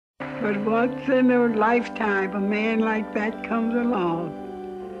But once in a lifetime, a man like that comes along.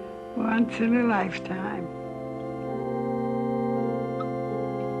 Once in a lifetime.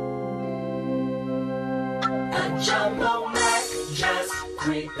 A jumbo Mac just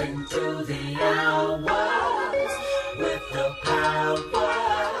creeping through the hours with the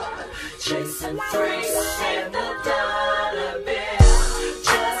power, chasing freaks and the dollar bill.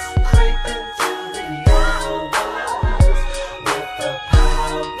 Just creeping through the hours with the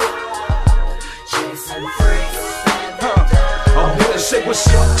power, chasing freaks and the dollar bill. I wanna say what's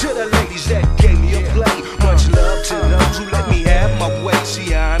up to the ladies that gave me a play. Much love to those who let me have my way.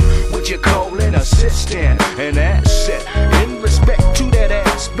 See, I'm what you call an assistant, an asset, in respect to that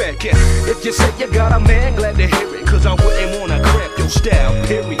aspect. Yeah. If you say you got a man, glad to hear it, cause I wouldn't wanna cramp your style,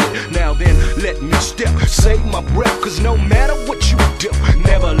 period. Now then, let me step, save my breath, cause no matter what you do,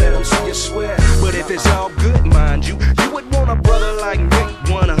 never let them see you swear. But if it's all good, mind you, you would want a brother like me,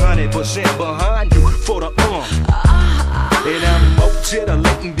 100% behind you for the And I'm more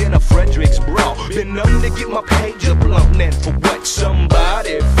titillating than a Frederick's bra. Been known to get my page up blown, and for what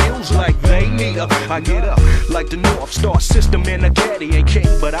somebody feels like they need up, I get up like the North Star system in a caddy. Ain't king,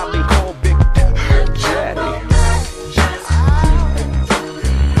 but I've been called Big Daddy.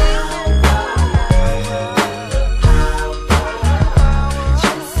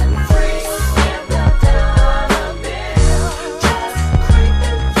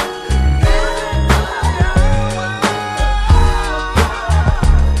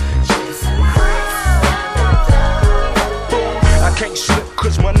 Can't slip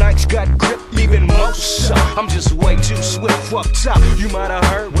cause my nights got grip, even more so. I'm just way too swift up top. You might have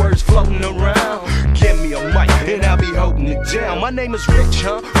heard words floating around. Give me a mic and I'll be holding it down. My name is Rich,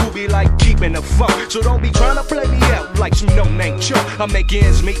 huh? Who be like keeping the funk. So don't be trying to play me out like some no-name chump. I make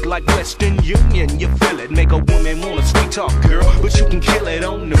ends meet like Western Union. You feel it, make a woman wanna sweet talk, girl, but you can kill it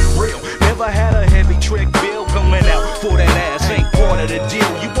on the real. Never had a heavy trick bill going out for that ass. Ain't part of the deal.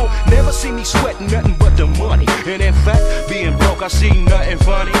 You won't never see me sweating nothing but the money. And in fact, being broke, I see nothing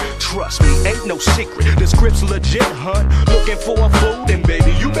funny. Trust me, ain't no secret. The script's legit, hun. Looking for a fool, then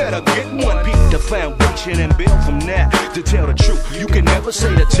baby, you better get one. Beat the foundation and build from that. To tell the truth, you can never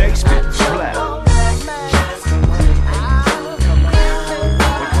say the taste been flat.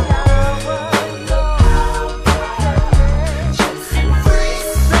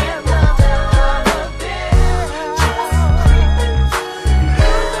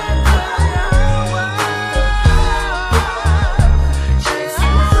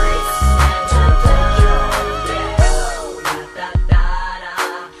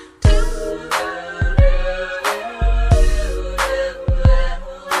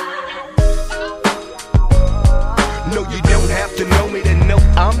 No, you don't have to know me to know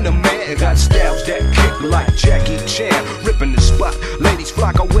I'm the man. Got styles that kick like Jackie Chan, ripping the spot. Ladies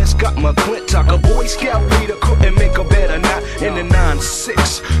flock, I West got my Clintock. A Boy Scout leader couldn't make a better knot in the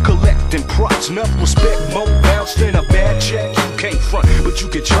 9-6. Collecting props, enough respect, more bounce than a bad check. You can't front, but you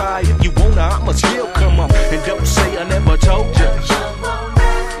can try if you wanna. I'ma still come on, and don't say I never told you.